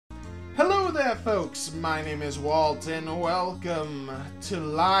there, folks. My name is Walt, and welcome to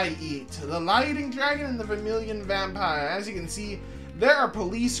LiEat, the lie-eating dragon and the Vermilion vampire. As you can see, there are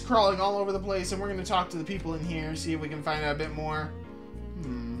police crawling all over the place, and we're going to talk to the people in here, see if we can find out a bit more.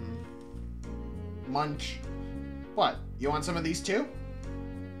 Munch. What? You want some of these too?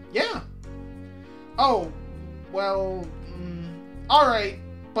 Yeah. Oh, well, alright,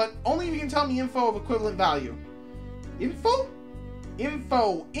 but only if you can tell me info of equivalent value. Info?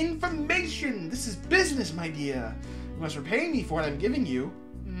 Information! This is business, my dear. You must repay me for what I'm giving you.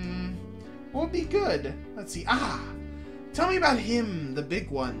 What would be good? Let's see. Tell me about him, the big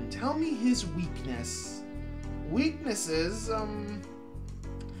one. Tell me his weakness. Weaknesses,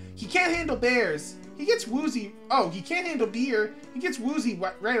 he can't handle bears. He gets woozy. Oh, he can't handle beer. He gets woozy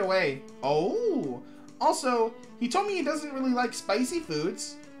right away. Oh. Also, he told me he doesn't really like spicy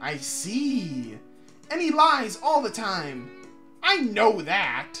foods. I see. And he lies all the time. I know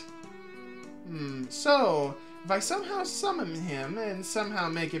that. So, if I somehow summon him and somehow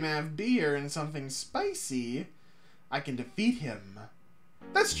make him have beer and something spicy, I can defeat him.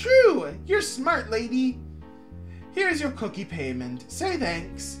 That's true! You're smart, lady. Here's your cookie payment. Say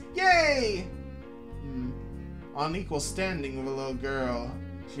thanks. Yay! On equal standing with a little girl.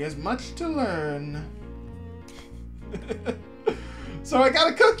 She has much to learn. So I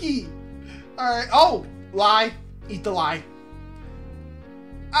got a cookie! Alright, oh! Lie. Eat the lie.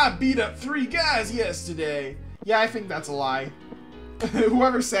 I beat up 3 guys yesterday. Yeah, I think that's a lie.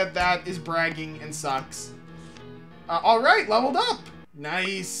 Whoever said that is bragging and sucks. Alright, leveled up.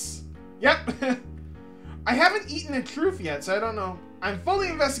 Nice. Yep. I haven't eaten a truth yet, so I don't know. I'm fully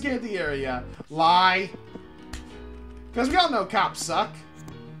investigated the area. Lie. Because we all know cops suck.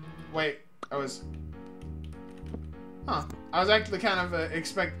 Wait, I was actually kind of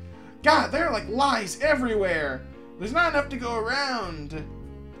God, there are like lies everywhere. There's not enough to go around.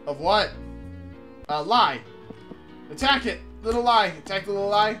 Of what? Lie. Attack it. Little lie. Attack the little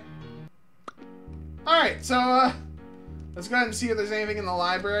lie. Alright, so, let's go ahead and see if there's anything in the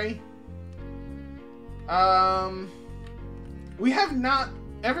library. We have not...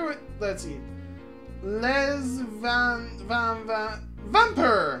 Everyone... Let's see. Vampire!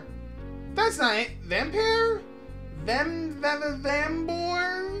 That's not it. Vampire?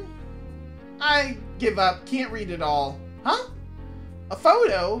 Vambor? I give up. Can't read it all. Huh? A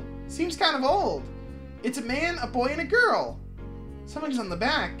photo? Seems kind of old. It's a man, a boy, and a girl. Something's on the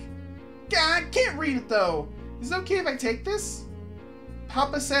back. God, I can't read it though. Is it okay if I take this?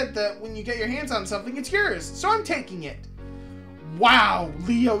 Papa said that when you get your hands on something, it's yours, so I'm taking it. Wow,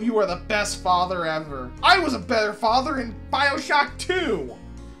 Leo, you are the best father ever. I was a better father in BioShock 2.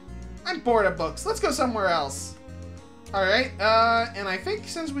 I'm bored of books. Let's go somewhere else. Alright, and I think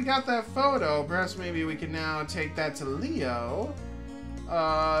since we got that photo, perhaps maybe we can now take that to Leo.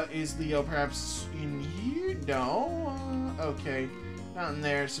 Is Leo perhaps in here? No. Okay. Not in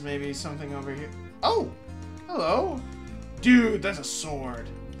there, so maybe something over here. Oh! Hello! Dude, that's a sword.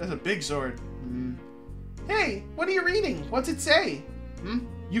 That's a big sword. Hey, what are you reading? What's it say?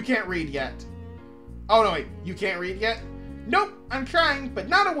 You can't read yet. Oh, no, wait. You can't read yet? Nope, I'm trying, but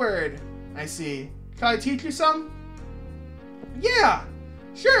not a word. I see. Can I teach you some? Yeah!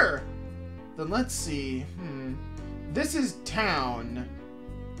 Sure! Then let's see. This is town.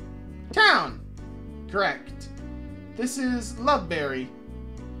 Town! Correct. This is loveberry.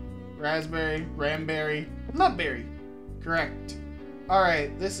 Raspberry, ramberry, loveberry. Correct.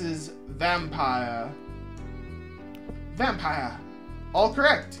 Alright, this is vampire. Vampire. All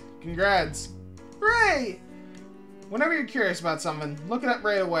correct. Congrats. Hooray! Whenever you're curious about something, look it up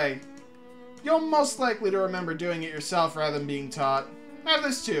right away. You're most likely to remember doing it yourself rather than being taught. Have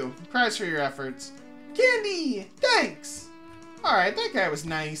this too. Prize for your efforts. Candy! Thanks! Alright, that guy was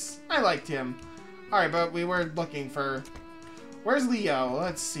nice. I liked him. Alright, but we were looking for... Where's Leo?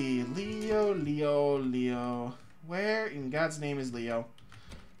 Let's see. Leo. Where in God's name is Leo?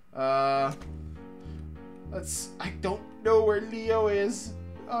 I don't know where Leo is.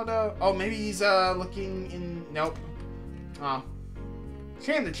 Oh no. Oh, maybe he's looking in... Nope. Oh.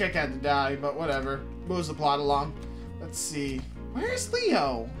 Shame the chick had to die, but whatever. Moves the plot along. Let's see. Where's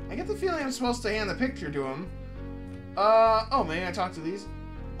Leo? I get the feeling I'm supposed to hand the picture to him. Oh, may I talk to these?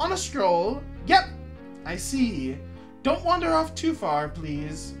 On a stroll. Yep. I see. Don't wander off too far,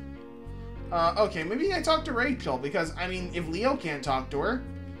 please. Okay, maybe I talk to Rachel, because, I mean, if Leo can't talk to her.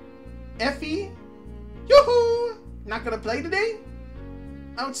 Effie? Yoo-hoo! Not gonna play today?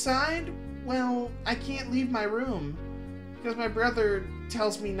 Outside? Well, I can't leave my room, because my brother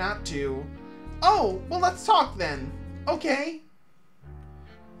tells me not to. Oh, well, let's talk then. Okay.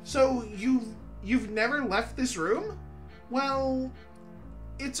 So, you've never left this room? Well,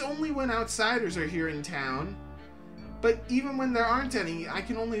 it's only when outsiders are here in town. But even when there aren't any, I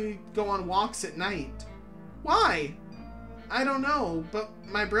can only go on walks at night. Why? I don't know, but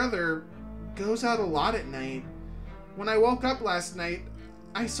my brother goes out a lot at night. When I woke up last night,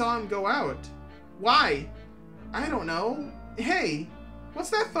 I saw him go out. Why? I don't know. Hey, what's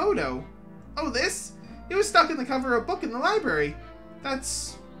that photo? Oh, this? It was stuck in the cover of a book in the library.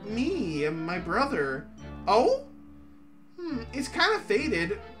 That's me and my brother. Oh? It's kind of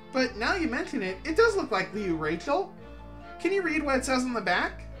faded, but now you mention it, it does look like you, Rachel. Can you read what it says on the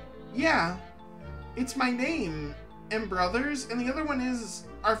back? Yeah. It's my name and brother's, and the other one is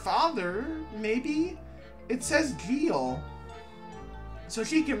our father, maybe? It says Jill. So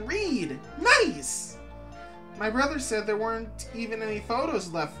she can read. Nice! My brother said there weren't even any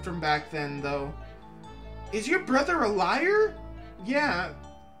photos left from back then, though. Is your brother a liar? Yeah,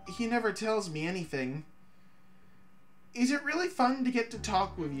 he never tells me anything. Is it really fun to get to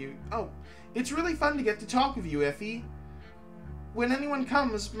talk with you? Oh, it's really fun to get to talk with you, Effie. When anyone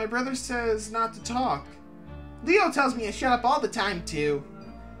comes, my brother says not to talk. Leo tells me to shut up all the time, too.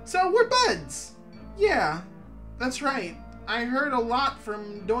 So we're buds. Yeah, that's right. I heard a lot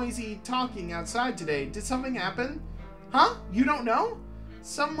from noisy talking outside today. Did something happen? Huh? You don't know?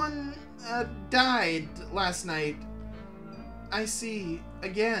 Someone died last night. I see.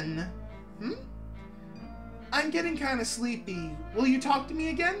 Again. I'm getting kind of sleepy. Will you talk to me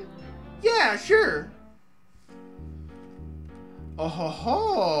again? Yeah, sure. Oh ho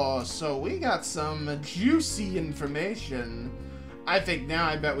ho, so we got some juicy information. I think now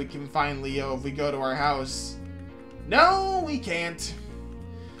I bet we can find Leo if we go to our house. No, we can't.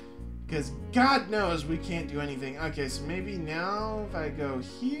 Because God knows we can't do anything. Okay, so maybe now if I go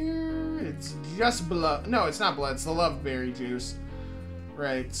here, it's just blood. No, it's not blood, it's the loveberry juice.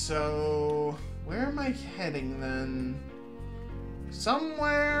 Right, so where am I heading then?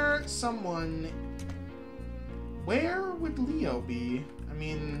 Somewhere, someone. Where would Leo be? I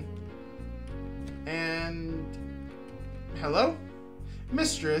mean, and hello?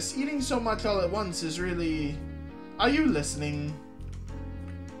 Mistress, eating so much all at once is really... Are you listening?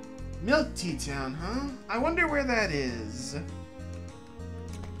 Milk Tea Town, huh? I wonder where that is.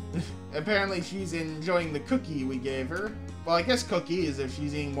 Apparently she's enjoying the cookie we gave her. Well, I guess cookies if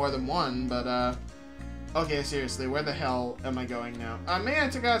she's eating more than one, but okay, seriously, where the hell am I going now? Maybe I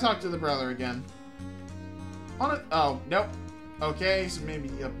gotta talk to the brother again. On it? Oh, nope. Okay, so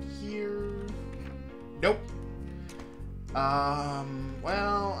maybe up here. Nope.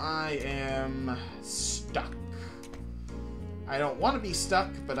 Well, I am stuck. I don't want to be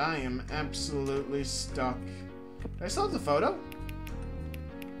stuck, but I am absolutely stuck. Do I still have the photo?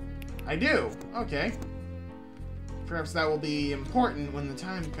 I do. Okay. Perhaps that will be important when the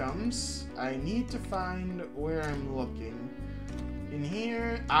time comes. I need to find where I'm looking. In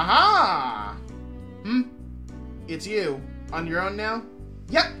here. Aha! It's you. On your own now?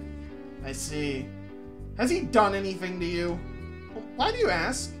 Yep. I see. Has he done anything to you? Why do you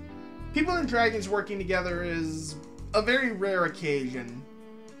ask? People and dragons working together is a very rare occasion.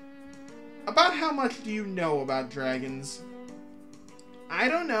 About how much do you know about dragons? I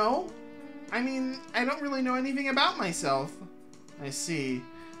don't know. I mean, I don't really know anything about myself. I see.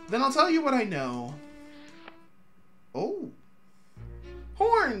 Then I'll tell you what I know. Oh.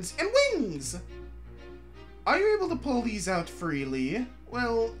 Horns and wings! Are you able to pull these out freely?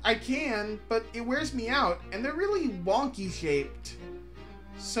 Well, I can, but it wears me out, and they're really wonky shaped.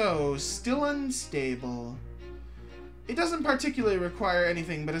 So, still unstable. It doesn't particularly require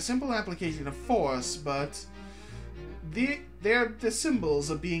anything but a simple application of force, but they're the symbols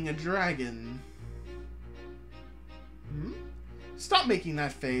of being a dragon. Stop making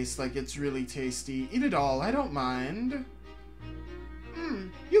that face like it's really tasty. Eat it all, I don't mind.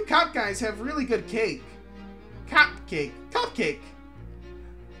 You cop guys have really good cake. Cupcake.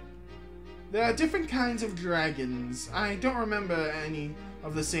 There are different kinds of dragons. I don't remember any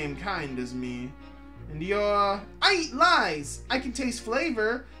of the same kind as me. And you're... I eat lies! I can taste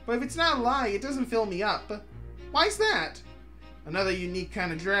flavor, but if it's not a lie, it doesn't fill me up. Why's that? Another unique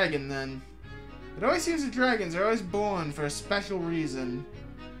kind of dragon, then. It always seems that dragons are always born for a special reason.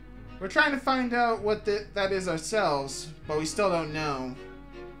 We're trying to find out what that is ourselves, but we still don't know.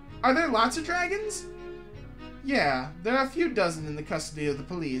 Are there lots of dragons? Yeah, there are a few dozen in the custody of the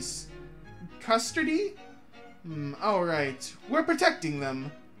police. Custody? Alright. We're protecting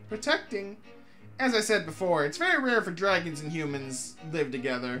them. Protecting? As I said before, it's very rare for dragons and humans live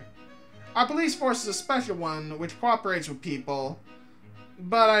together. Our police force is a special one, which cooperates with people,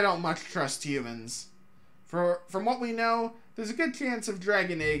 but I don't much trust humans. From what we know, there's a good chance of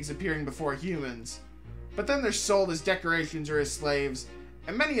dragon eggs appearing before humans. But then they're sold as decorations or as slaves,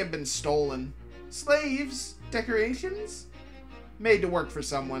 and many have been stolen. Slaves, decorations, made to work for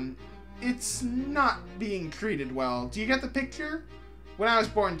someone. It's not being treated well. Do you get the picture? When I was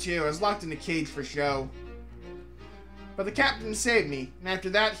born too, I was locked in a cage for show. But the captain saved me, and after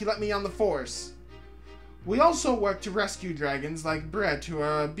that he let me on the force. We also work to rescue dragons like Brett who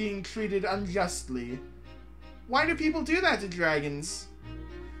are being treated unjustly. Why do people do that to dragons?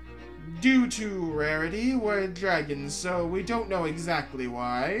 Due to rarity, we're dragons, so we don't know exactly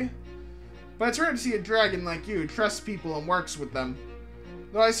why. But it's rare to see a dragon like you trust people and works with them.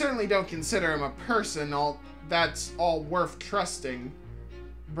 Though I certainly don't consider him a person that's all worth trusting.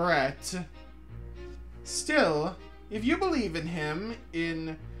 Brett. Still, if you believe in him,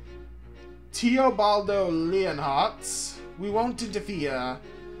 in Teobaldo Leonhardt, we won't interfere.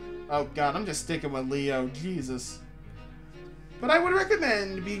 Oh god, I'm just sticking with Leo, Jesus. But I would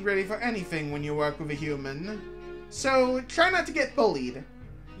recommend being ready for anything when you work with a human. So, try not to get bullied.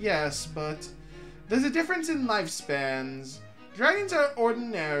 Yes, but there's a difference in lifespans. Dragons are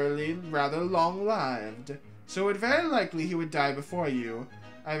ordinarily rather long-lived, so it's very likely he would die before you.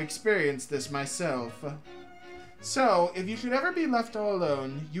 I've experienced this myself. So, if you should ever be left all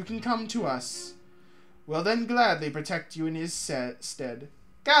alone, you can come to us. We'll then gladly protect you in his stead.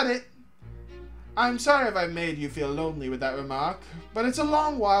 Got it! I'm sorry if I made you feel lonely with that remark, but it's a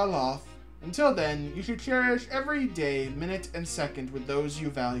long while off. Until then, you should cherish every day, minute, and second with those you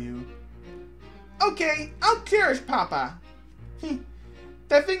value. Okay, I'll cherish Papa.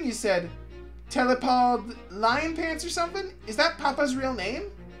 That thing you said, Telepod Lion Pants or something? Is that Papa's real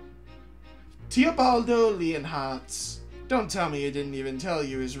name? Teobaldo Leonhardt. Don't tell me he didn't even tell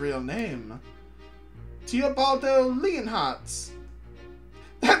you his real name. Teobaldo Leonhardt.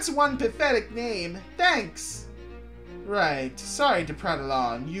 That's one pathetic name. Thanks. Right. Sorry to prattle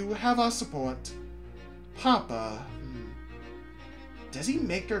on. You have our support. Papa. Does he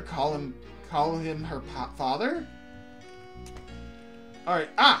make her call him her father? Alright.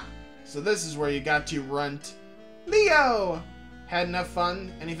 Ah! So this is where you got to runt. Leo! Had enough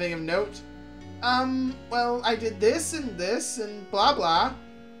fun? Anything of note? Well, I did this and blah blah.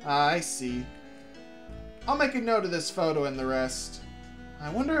 I see. I'll make a note of this photo and the rest. I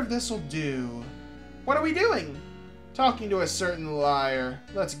wonder if this'll do. What are we doing? Talking to a certain liar.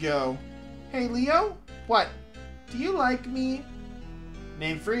 Let's go. Hey, Leo? What? Do you like me?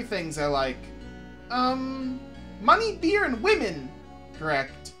 Name 3 things I like. Money, beer, and women.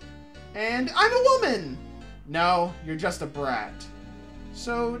 Correct. And I'm a woman. No, you're just a brat.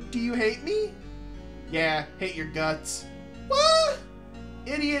 So, do you hate me? Yeah, hate your guts. What?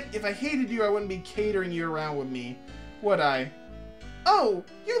 Idiot, if I hated you, I wouldn't be catering you around with me, would I? Oh,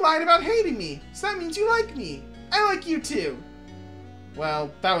 you lied about hating me, so that means you like me. I like you too.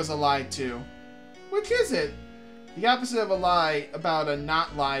 Well, that was a lie too. Which is it? The opposite of a lie about a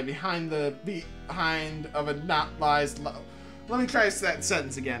not lie behind of a not lie's lie. Let me try that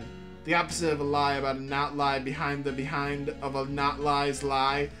sentence again. The opposite of a lie about a not lie behind of a not lie's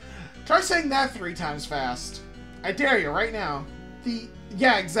lie. Try saying that 3 times fast. I dare you right now.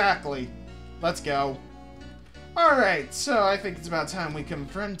 Yeah, exactly. Let's go. Alright, so I think it's about time we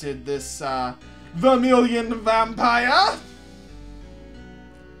confronted this, Vermilion vampire.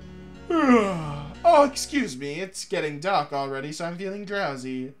 Oh, excuse me, it's getting dark already, so I'm feeling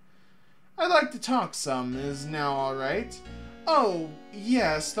drowsy. I'd like to talk some. Is now alright? Oh,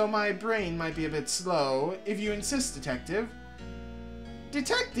 yes, though my brain might be a bit slow, if you insist, Detective.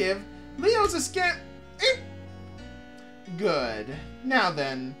 Detective? Leo's a Good. Now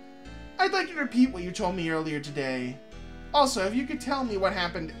then, I'd like you to repeat what you told me earlier today. Also, if you could tell me what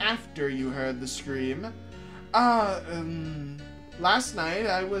happened after you heard the scream. Last night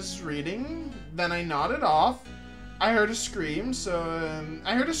I was reading, then I nodded off. I heard a scream,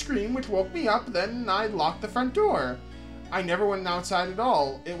 I heard a scream which woke me up, then I locked the front door. I never went outside at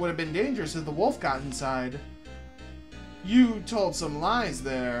all. It would have been dangerous if the wolf got inside. You told some lies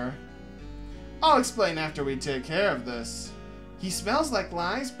there. I'll explain after we take care of this. He smells like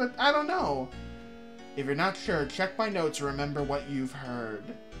lies, but I don't know. If you're not sure, check my notes and remember what you've heard.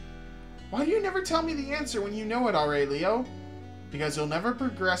 Why do you never tell me the answer when you know it already, Leo? Because you'll never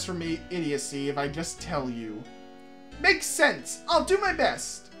progress from idiocy if I just tell you. Makes sense. I'll do my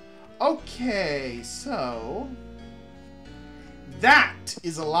best. Okay, so... that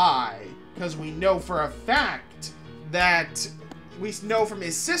is a lie. Because we know for a fact that... we know from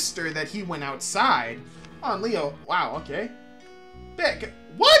his sister that he went outside. Oh, and Leo... wow, okay. Big...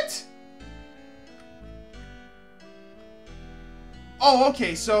 what?! Oh,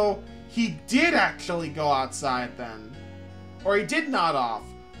 okay, so he did actually go outside then. Or he did nod off.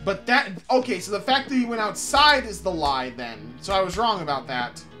 But that... Okay, so the fact that he went outside is the lie, then. So I was wrong about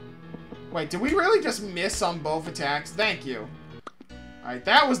that. Wait, did we really just miss on both attacks? Thank you. Alright,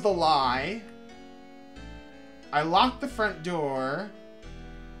 that was the lie. I locked the front door.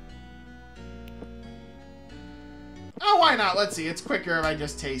 Oh, why not? Let's see. It's quicker if I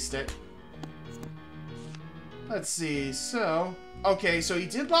just taste it. Let's see. So... Okay, so he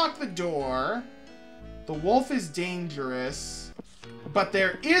did lock the door. The wolf is dangerous. But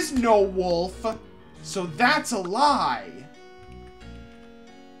there is no wolf. So that's a lie.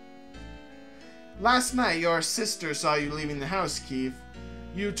 Last night, your sister saw you leaving the house, Keith.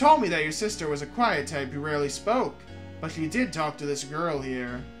 You told me that your sister was a quiet type who rarely spoke. But she did talk to this girl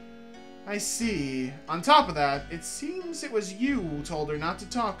here. I see. On top of that, it seems it was you who told her not to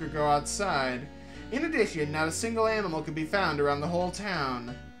talk or go outside. In addition, not a single animal could be found around the whole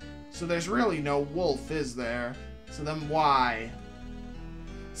town. So there's really no wolf, is there? So then why?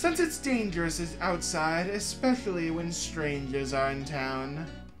 Since it's dangerous outside, especially when strangers are in town.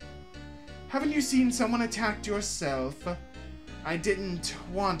 Haven't you seen someone attacked yourself? I didn't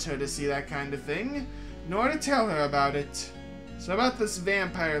want her to see that kind of thing, nor to tell her about it. So about this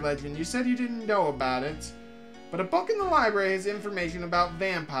vampire legend, you said you didn't know about it. But a book in the library has information about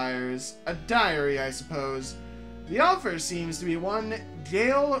vampires. A diary, I suppose. The author seems to be one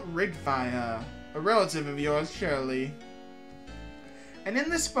Gail Rigfire, a relative of yours, surely. And in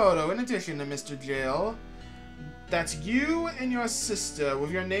this photo, in addition to Mr. Jail, that's you and your sister,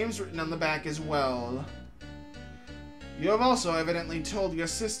 with your names written on the back as well. You have also evidently told your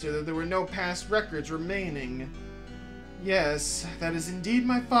sister that there were no past records remaining. Yes, that is indeed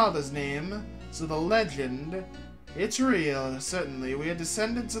my father's name, so the legend, it's real, certainly. We are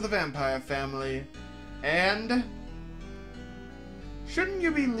descendants of the vampire family. And... shouldn't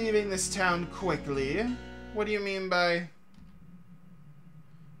you be leaving this town quickly? What do you mean by...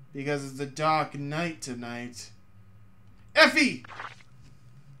 Because it's a dark night tonight. Effie!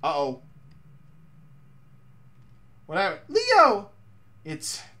 Uh-oh. What happened? Leo!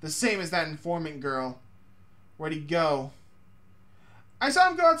 It's the same as that informant girl. Where'd he go? I saw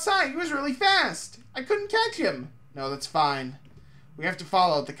him go outside. He was really fast. I couldn't catch him. No, that's fine. We have to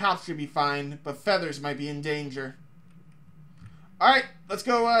follow. The cops should be fine, but Feathers might be in danger. Alright, let's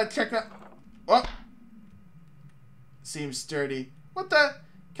go check out... Oh! Seems sturdy. What the...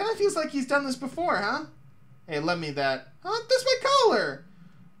 Kinda feels like he's done this before, huh? Hey, lend me that. Huh? That's my collar!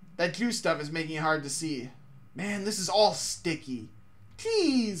 That juice stuff is making it hard to see. Man, this is all sticky.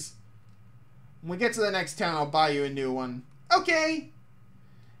 Jeez! When we get to the next town, I'll buy you a new one. Okay!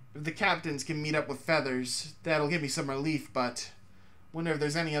 If the captains can meet up with Feathers, that'll give me some relief, but... wonder if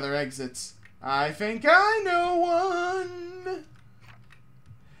there's any other exits. I think I know one!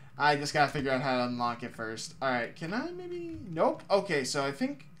 I just gotta figure out how to unlock it first. Alright, can I maybe... Nope. Okay, so I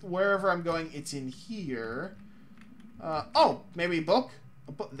think wherever I'm going, it's in here. Oh, maybe book?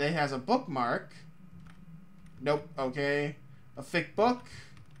 They has a bookmark. Nope, okay. A thick book.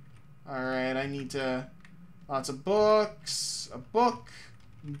 Alright, I need to... Lots of books. A book.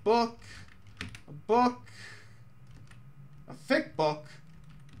 Book. A book. A thick book.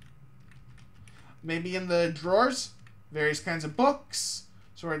 Maybe in the drawers. Various kinds of books.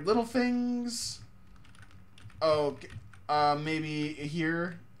 Sort of little things. Okay. Maybe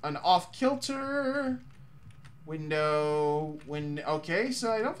here. An off-kilter. Window. Okay,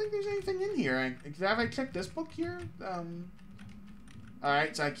 so I don't think there's anything in here. Have I checked this book here?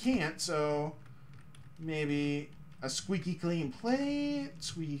 Alright, so I can't, so... Maybe a squeaky clean plate.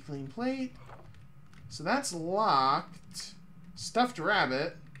 Squeaky clean plate. So that's locked. Stuffed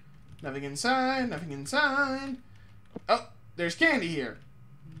rabbit. Nothing inside. Nothing inside. Oh, there's candy here.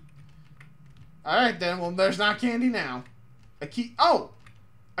 Alright then, well there's not candy now. A key. Oh!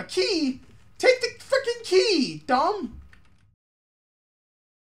 A key? Take the freaking key, dumb!